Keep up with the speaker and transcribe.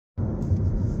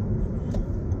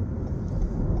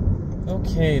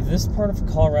Okay, this part of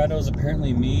Colorado is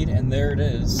apparently Mead, and there it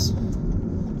is.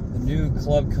 The new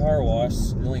club car wash.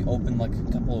 It only opened like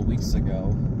a couple of weeks ago.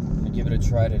 I'm gonna give it a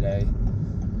try today.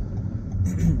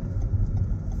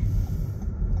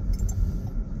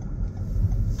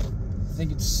 I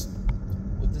think it's...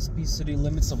 Would this be city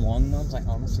limits of Long Nubs? I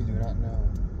honestly do not know.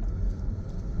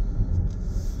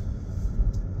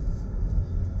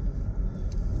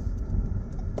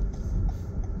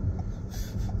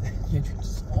 The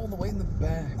entrance is all the way in the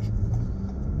back.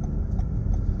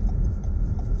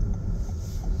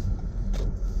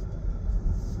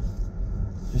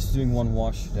 Just doing one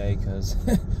wash today because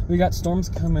we got storms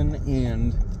coming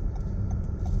and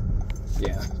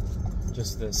yeah,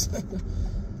 just this.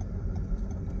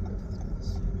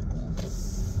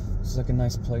 This is like a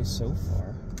nice place so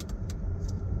far.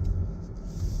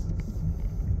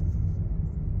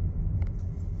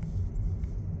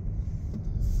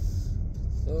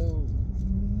 Oh,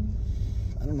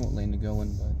 I don't know what lane to go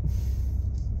in, but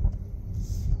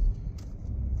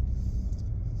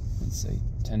let's say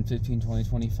 10, 15, 20,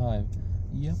 25.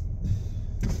 Yep.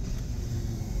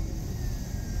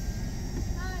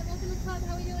 Hi, welcome to the club.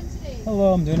 How are you doing today?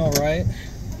 Hello, I'm doing alright.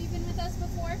 Have you been with us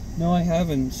before? No, I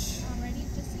haven't. Alrighty,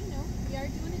 just so you know, we are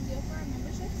doing a deal for our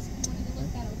memberships. If you wanted to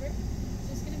look that over.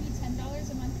 So it's going to be $10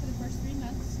 a month for the first 3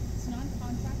 months. It's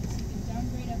non-contract, so you can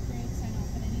downgrade, upgrade, sign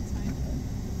off at any time.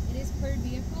 It is per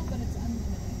vehicle, but it's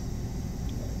unlimited.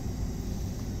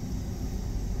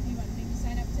 You want to maybe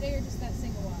sign up today or just that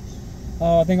single wash?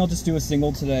 I think I'll just do a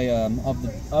single today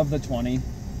of the 20.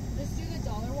 Just do the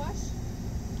dollar wash.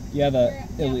 Yeah, the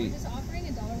We're elite. just offering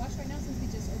a dollar wash right now since we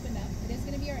just opened up. It is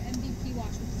going to be our MVP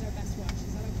wash, which is our best wash.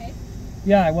 Is that okay?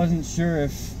 Yeah, I wasn't sure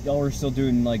if y'all were still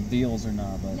doing like deals or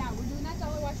not, but Yeah, we're doing that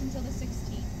dollar wash until the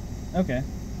 16th. okay.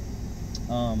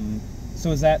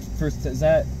 So is that first? Is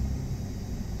that?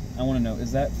 I want to know.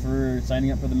 Is that for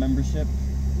signing up for the membership?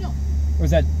 No. Or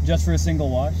is that just for a single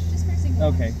wash? Just for a single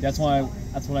wash. Okay, that's why.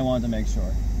 That's what I wanted to make sure.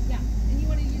 Yeah, and you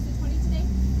want to use the 20 today?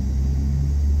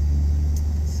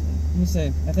 Let me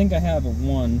say. I think I have a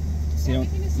 1, so Yeah,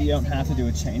 you don't have to do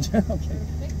a change. Okay. Perfect.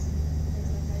 There's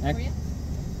that for you.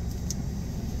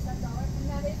 Just that dollar. And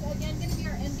that is, again, going to be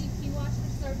our MVP wash,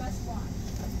 which is our best wash.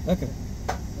 Okay.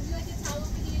 Would you like a towel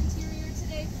for the interior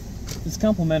today? It's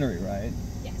complimentary, right?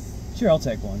 Yes. Sure, I'll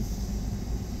take one.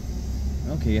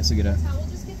 Okay, yes, I get a. The towel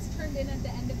just gets turned in at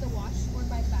the end of the wash or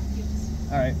by vacuums.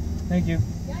 All right, thank you.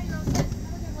 Yeah, you're all set. Have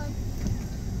a good one.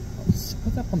 I'll just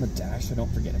put that up on the dash so I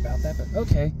don't forget about that. But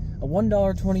okay, a $1,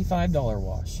 $25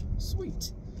 wash.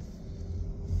 Sweet.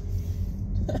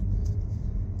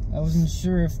 I wasn't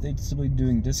sure if they'd still be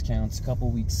doing discounts a couple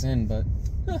weeks in, but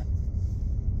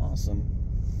awesome.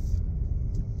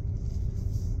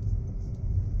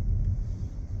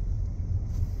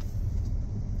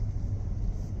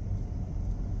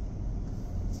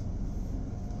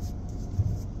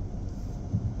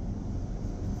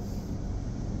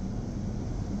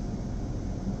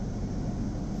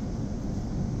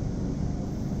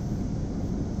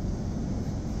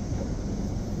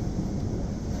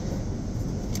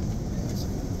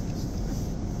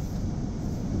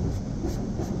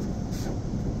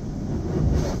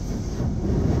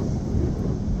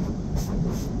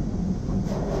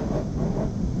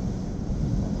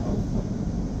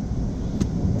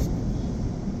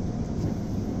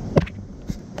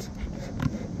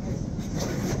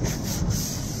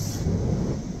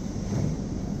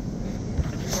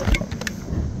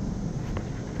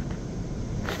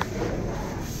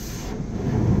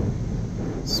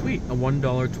 Sweet, a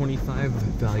 $1.25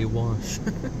 value wash.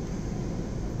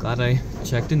 Glad I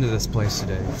checked into this place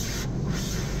today.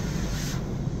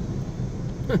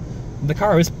 The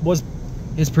car is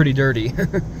pretty dirty.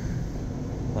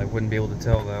 I wouldn't be able to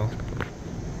tell though.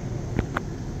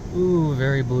 Ooh,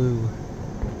 very blue.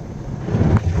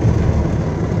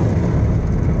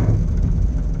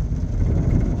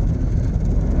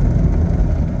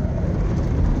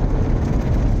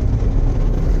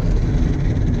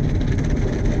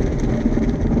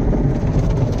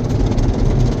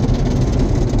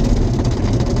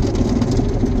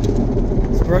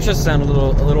 Brushes sound a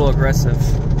little aggressive.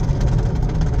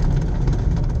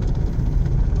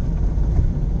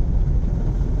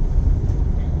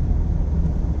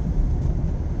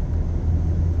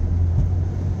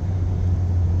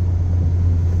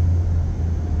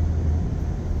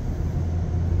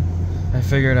 I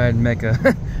figured I'd make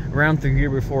a round through here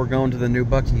before going to the new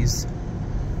Buc-ee's.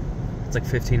 It's like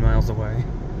 15 miles away.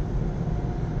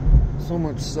 So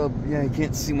much yeah, you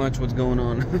can't see much what's going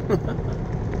on.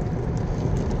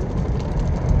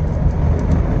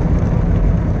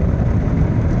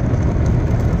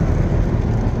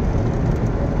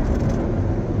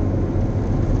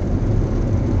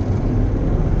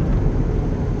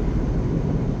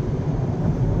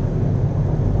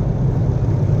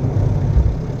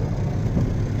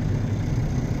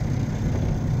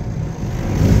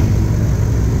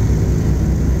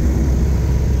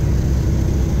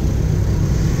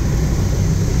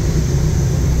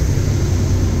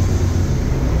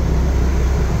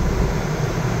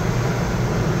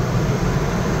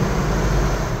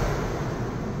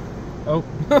 Oh.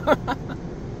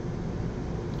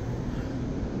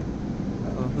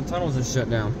 The tunnel's just shut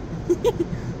down.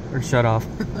 Or shut off.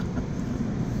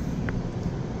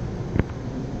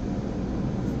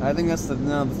 I think that's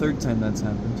now the third time that's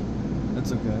happened.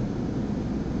 That's okay.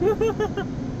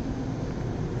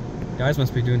 Guys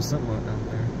must be doing something out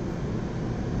there.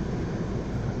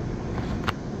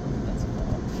 That's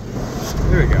a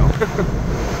there we go.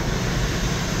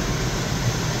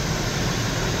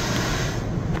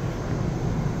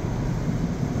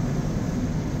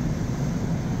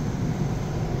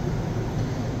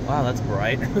 Wow, that's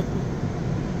bright.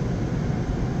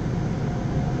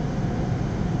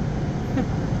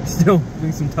 Still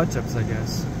doing some touch-ups, I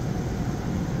guess.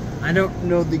 I don't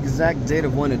know the exact date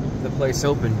of when the place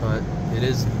opened, but it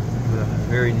is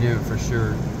very new for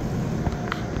sure.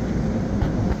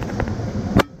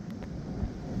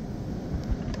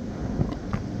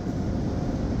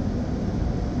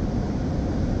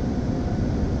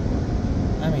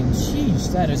 I mean,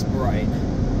 jeez, that is bright.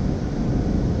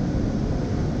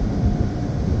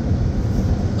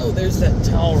 Oh, there's that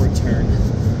towel return.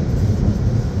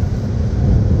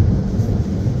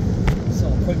 So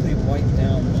I'll quickly wipe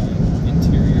down my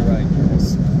interior, I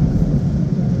guess. I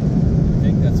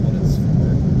think that's what it's for.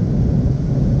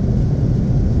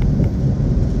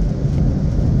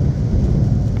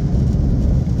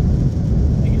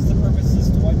 I guess the purpose is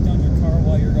to wipe down your car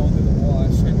while you're going through the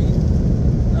wash. I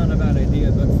mean, not a bad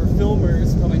idea, but for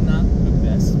filmers, probably not the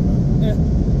best.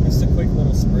 Just a quick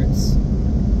little spritz.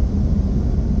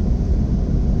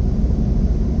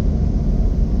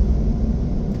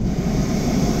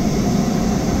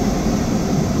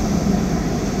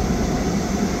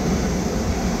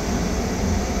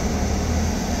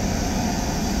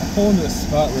 Pull into a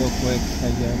spot real quick,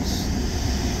 I guess.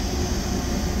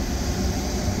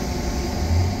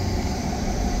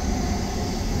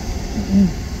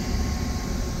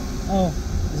 Oh,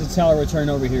 there's a tower return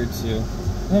over here too.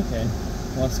 Okay,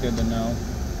 well that's good to know.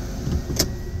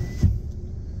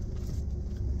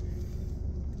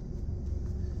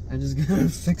 I just gotta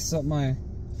fix up my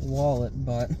wallet,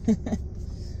 but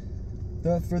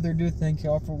without further ado, thank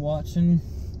y'all for watching,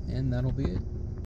 and that'll be it.